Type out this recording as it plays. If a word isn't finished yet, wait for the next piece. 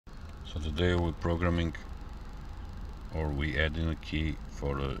So today we're programming, or we adding a key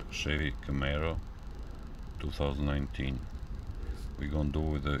for the Chevy Camaro 2019. We're gonna do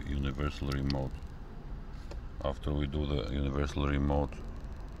with the universal remote. After we do the universal remote,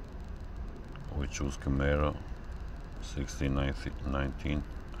 we choose Camaro 1619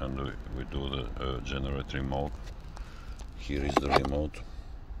 and we do the generate remote. Here is the remote.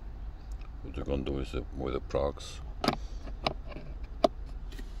 What we're gonna do is with the Prox.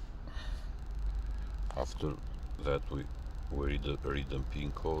 After that we read the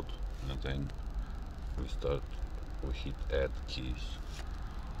pin code, and then we hit add keys.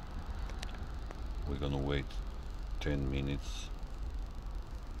 We're gonna wait 10 minutes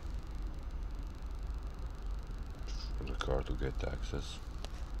for the car to get access.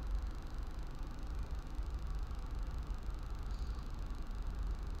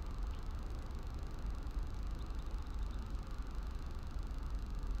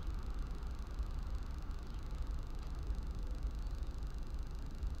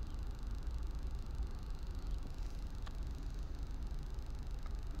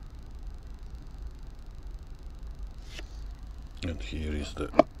 And here is the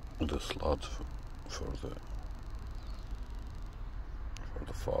slot for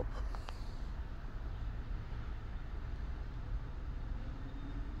the fob.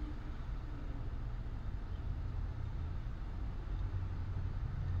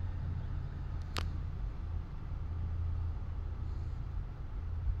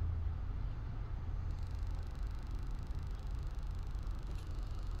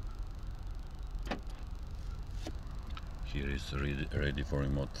 Here is ready for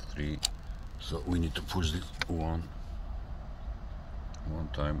remote 3, so we need to push this one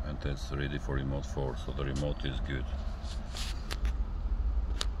time, and that's ready for remote 4, so the remote is good.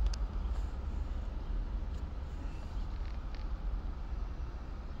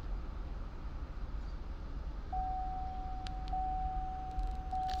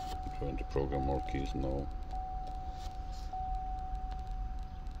 I'm trying to program more keys now.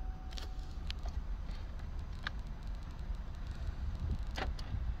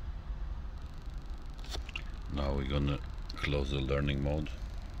 Now we're gonna close the learning mode.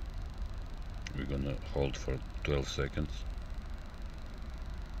 We're gonna hold for 12 seconds.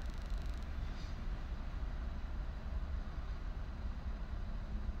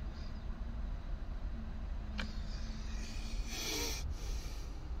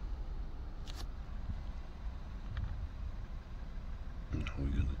 Now we're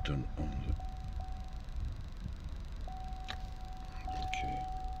gonna turn on the... Okay.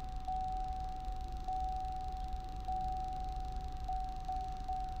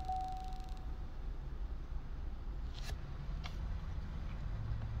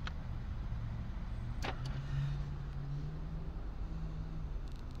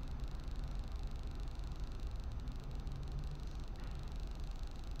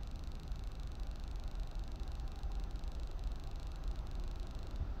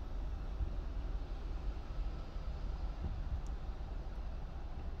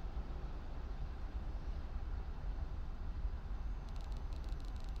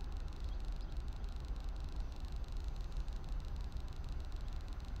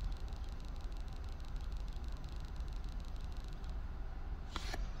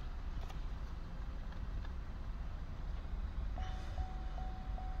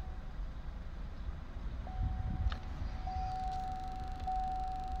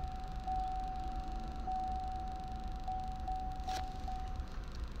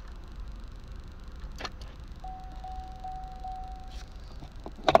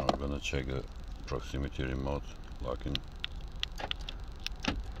 I'm gonna check the proximity remote, unlocking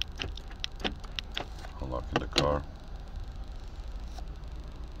the car.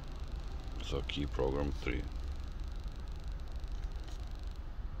 So key program 3.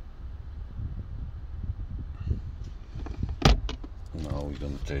 Now we're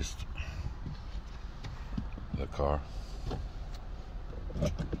gonna test the car.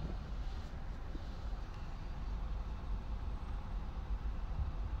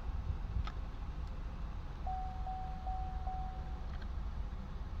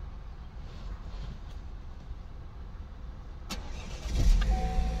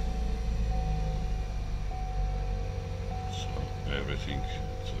 Everything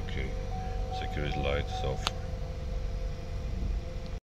is okay. Security lights off.